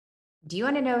Do you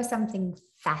want to know something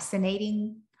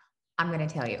fascinating? I'm going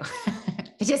to tell you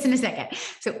just in a second.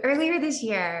 So earlier this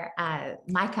year,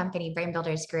 my company, Brain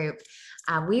Builders Group,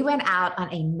 we went out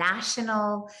on a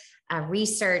national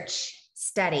research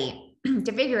study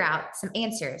to figure out some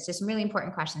answers to some really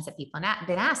important questions that people have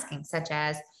been asking, such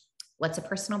as, what's a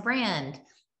personal brand?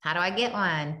 How do I get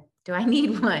one? Do I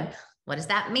need one? What does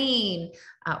that mean?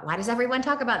 Why does everyone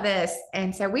talk about this?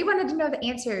 And so we wanted to know the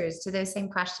answers to those same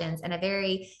questions in a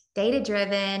very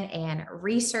data-driven and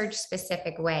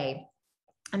research-specific way.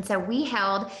 And so we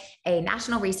held a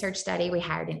national research study. We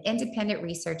hired an independent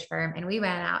research firm and we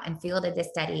went out and fielded this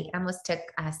study. It almost took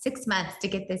 6 months to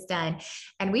get this done.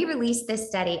 And we released this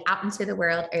study out into the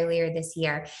world earlier this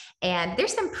year. And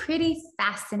there's some pretty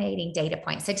fascinating data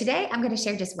points. So today I'm going to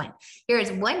share just one. Here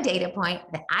is one data point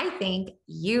that I think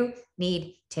you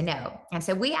need to know. And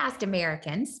so we asked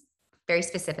Americans, very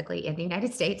specifically in the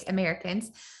United States,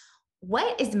 Americans,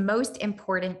 what is most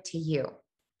important to you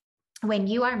when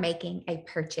you are making a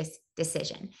purchase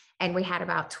decision? And we had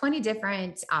about 20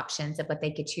 different options of what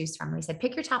they could choose from. We said,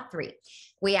 pick your top 3.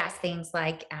 We asked things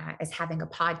like, is having a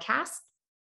podcast,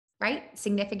 right,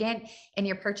 significant in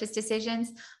your purchase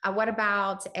decisions? What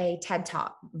about a TED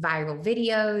Talk, viral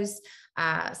videos,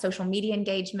 social media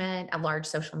engagement, a large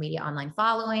social media online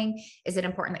following? Is it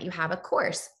important that you have a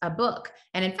course, a book?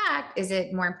 And in fact, is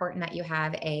it more important that you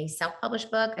have a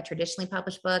self-published book, a traditionally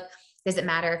published book? Does it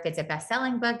matter if it's a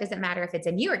best-selling book? Does it matter if it's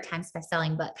a New York Times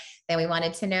best-selling book? Then we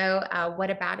wanted to know, what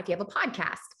about if you have a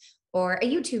podcast or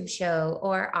a YouTube show,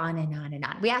 or on and on and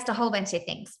on. We asked a whole bunch of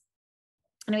things.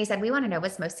 And we said, we want to know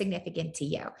what's most significant to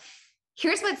you.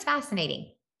 Here's what's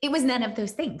fascinating. It was none of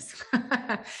those things.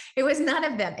 It was none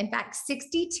of them. In fact,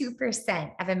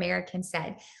 62% of Americans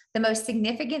said the most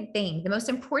significant thing, the most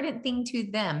important thing to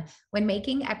them when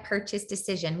making a purchase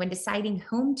decision, when deciding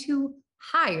whom to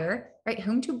hire, right,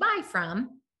 whom to buy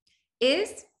from,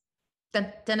 is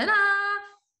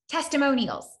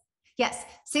testimonials. Yes,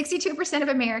 62% of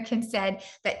Americans said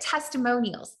that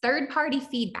testimonials, third-party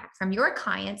feedback from your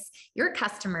clients, your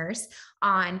customers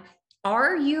on,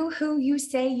 are you who you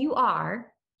say you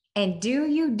are, and do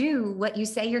you do what you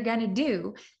say you're going to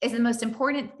do, is the most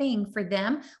important thing for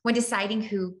them when deciding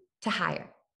who to hire.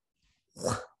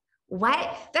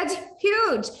 What? That's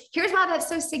huge. Here's why that's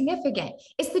so significant.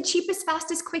 It's the cheapest,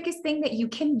 fastest, quickest thing that you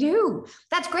can do.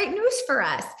 That's great news for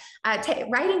us.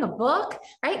 Writing a book,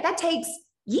 right? That takes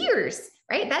years,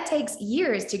 right? That takes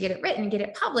years to get it written, get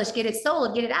it published, get it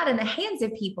sold, get it out in the hands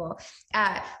of people.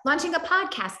 Launching a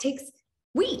podcast takes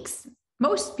weeks,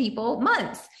 most people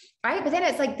months, right? But then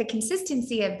it's like the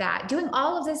consistency of that, doing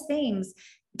all of those things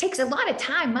takes a lot of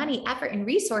time, money, effort, and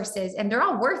resources, and they're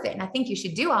all worth it. And I think you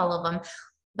should do all of them.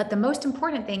 But the most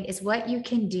important thing is what you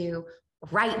can do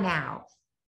right now,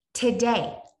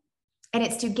 today. And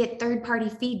it's to get third-party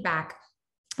feedback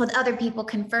with other people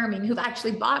confirming who've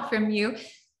actually bought from you,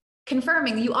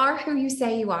 confirming you are who you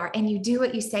say you are and you do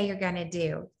what you say you're going to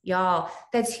do. Y'all,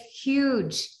 that's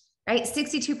huge, right?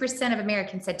 62% of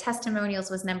Americans said testimonials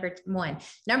was number 1.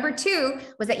 Number 2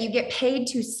 was that you get paid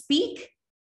to speak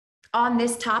on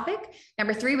this topic.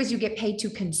 Number 3 was you get paid to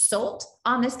consult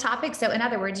on this topic. So in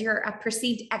other words, you're a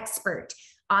perceived expert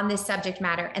on this subject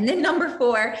matter. And then number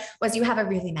 4 was you have a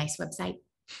really nice website.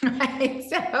 Right.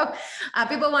 So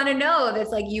people want to know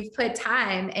that's like you've put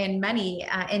time and money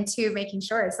into making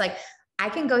sure it's like, I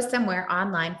can go somewhere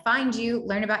online, find you,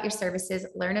 learn about your services,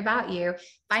 learn about you,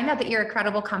 find out that you're a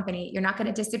credible company. You're not going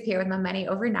to disappear with my money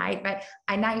overnight, but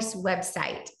a nice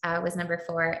website was number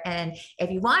 4. And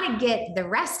if you want to get the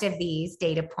rest of these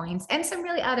data points and some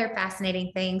really other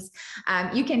fascinating things,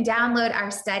 you can download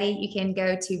our study. You can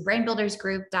go to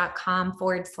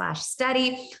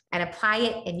brainbuildersgroup.com/study and apply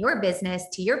it in your business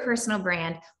to your personal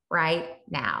brand right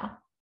now.